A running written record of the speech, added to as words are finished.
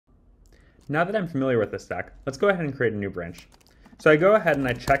Now that I'm familiar with the stack, let's go ahead and create a new branch. So I go ahead and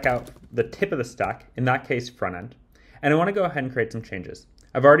I check out the tip of the stack, in that case front end, and I want to go ahead and create some changes.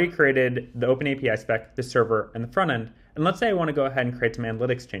 I've already created the OpenAPI spec, the server, and the front end, and let's say I want to go ahead and create some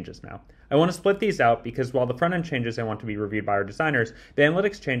analytics changes now. I want to split these out because while the front end changes I want to be reviewed by our designers, the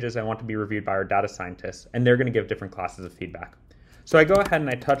analytics changes I want to be reviewed by our data scientists, and they're going to give different classes of feedback. So I go ahead and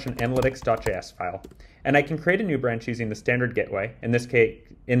I touch an analytics.js file, and I can create a new branch using the standard Git way, in this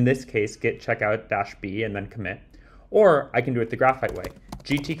case git checkout-b and then commit, or I can do it the Graphite way,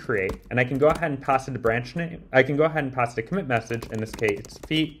 gt create, and I can go ahead and pass it a branch name. I can go ahead and pass it a commit message, in this case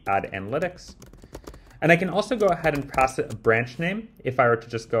feat add analytics. And I can also go ahead and pass it a branch name if I were to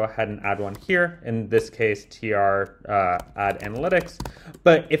just go ahead and add one here, in this case tr add analytics.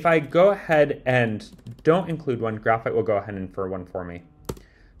 But if I go ahead and don't include one, Graphite will go ahead and infer one for me.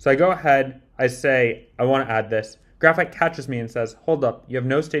 So I go ahead, I say I want to add this. Graphite catches me and says, hold up, you have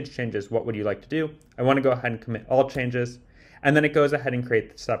no stage changes, what would you like to do? I want to go ahead and commit all changes, and then it goes ahead and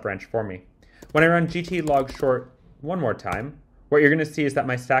creates that branch for me. When I run gt log short one more time, what you're going to see is that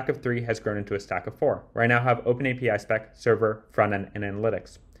my stack of 3 has grown into a stack of 4, where I now have OpenAPI spec, server, front end, and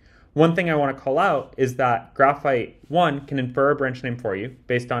analytics. One thing I want to call out is that Graphite, 1, can infer a branch name for you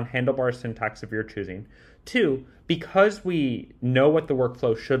based on handlebar syntax of your choosing. 2, because we know what the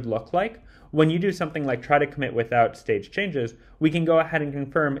workflow should look like, when you do something like try to commit without stage changes, we can go ahead and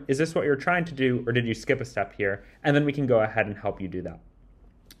confirm, is this what you're trying to do, or did you skip a step here? And then we can go ahead and help you do that.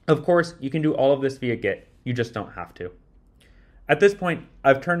 Of course, you can do all of this via Git, you just don't have to. At this point,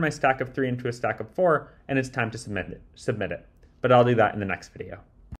 I've turned my stack of 3 into a stack of 4, and it's time to submit it. But I'll do that in the next video.